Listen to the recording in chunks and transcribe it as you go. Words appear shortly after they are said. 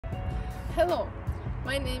Hello,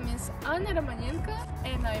 my name is Anna Romanenko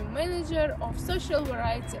and I'm manager of Social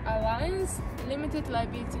Variety Alliance Limited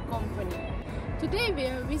Liability Company. Today we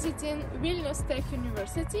are visiting Vilnius TECH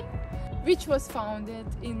University, which was founded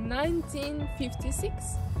in 1956,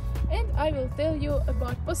 and I will tell you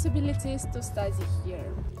about possibilities to study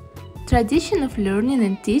here. Tradition of learning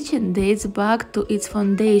and teaching dates back to its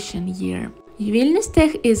foundation year. Vilnius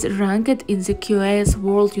Tech is ranked in the QS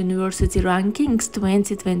World University Rankings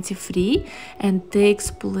 2023 and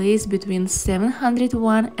takes place between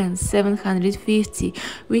 701 and 750,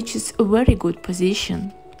 which is a very good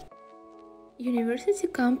position. University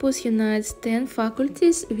campus unites 10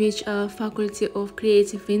 faculties, which are Faculty of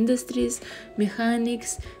Creative Industries,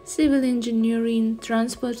 Mechanics, Civil Engineering,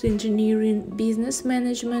 Transport Engineering, Business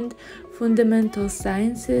Management, Fundamental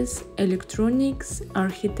Sciences, Electronics,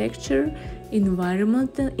 Architecture,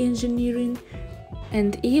 Environmental Engineering,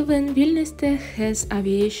 and even Vilnius Tech has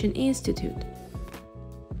Aviation Institute.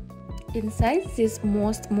 Inside this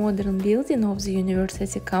most modern building of the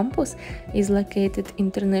university campus is located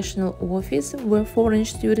international office where foreign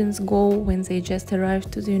students go when they just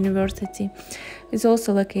arrive to the university. It's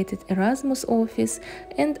also located Erasmus office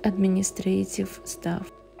and administrative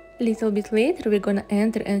staff. Little bit later we're gonna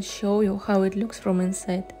enter and show you how it looks from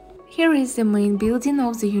inside. Here is the main building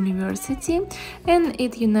of the university, and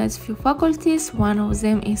it unites few faculties. One of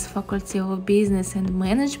them is Faculty of Business and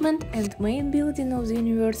Management, and main building of the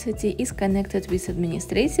university is connected with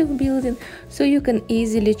administrative building, so you can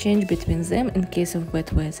easily change between them in case of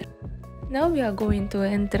wet weather. Now we are going to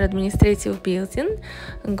enter administrative building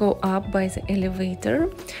and go up by the elevator.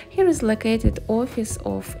 Here is located office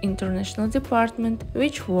of international department,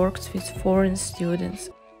 which works with foreign students.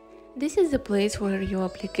 This is the place where your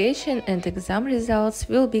application and exam results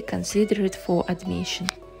will be considered for admission.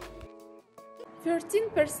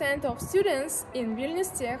 13% of students in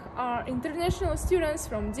Vilnius Tech are international students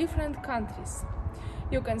from different countries.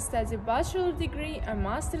 You can study bachelor degree and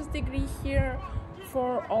master's degree here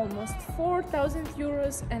for almost 4,000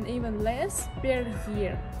 euros and even less per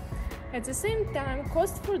year. At the same time,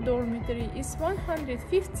 cost for dormitory is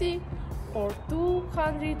 150 or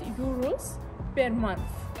 200 euros per month.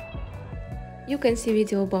 You can see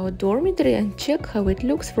video about dormitory and check how it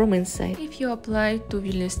looks from inside. If you apply to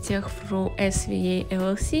Vilnius Tech through SVA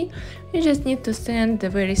LLC, you just need to send a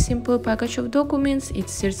very simple package of documents.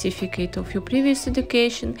 It's certificate of your previous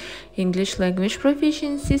education, English language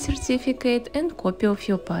proficiency certificate, and copy of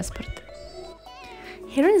your passport.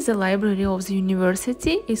 Here is the library of the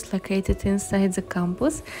university. It's located inside the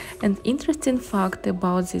campus, and interesting fact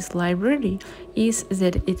about this library is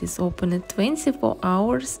that it is open at 24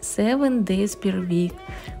 hours, 7 days per week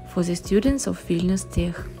for the students of Vilnius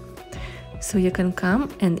Tech. So you can come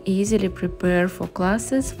and easily prepare for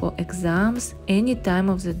classes, for exams, any time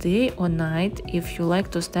of the day or night. If you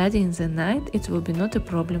like to study in the night, it will be not a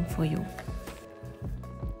problem for you.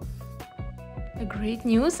 The great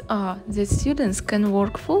news are that students can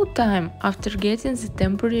work full-time after getting the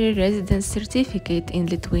temporary residence certificate in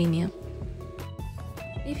Lithuania.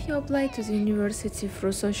 If you apply to the university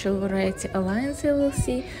through Social Variety Alliance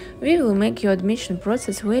LLC, we will make your admission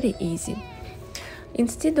process very easy.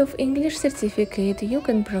 Instead of English certificate, you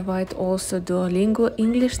can provide also Duolingo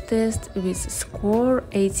English test with score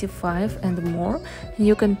 85 and more, and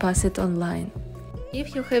you can pass it online.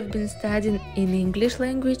 If you have been studying in English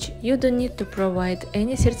language, you don't need to provide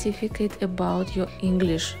any certificate about your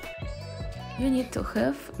English. You need to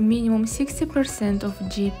have minimum 60% of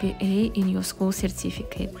GPA in your school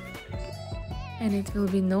certificate. And it will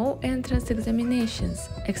be no entrance examinations,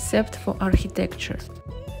 except for architecture.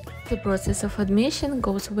 The process of admission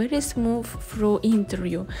goes very smooth through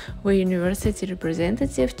interview, where university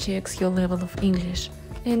representative checks your level of English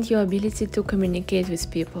and your ability to communicate with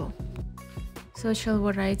people. Social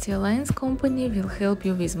Variety Alliance Company will help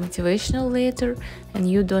you with motivational letter, and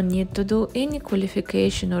you don't need to do any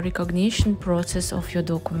qualification or recognition process of your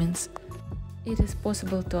documents. It is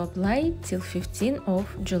possible to apply till 15th of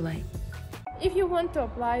July. If you want to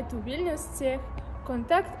apply to Vilnius Tech,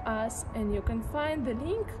 contact us and you can find the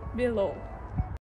link below.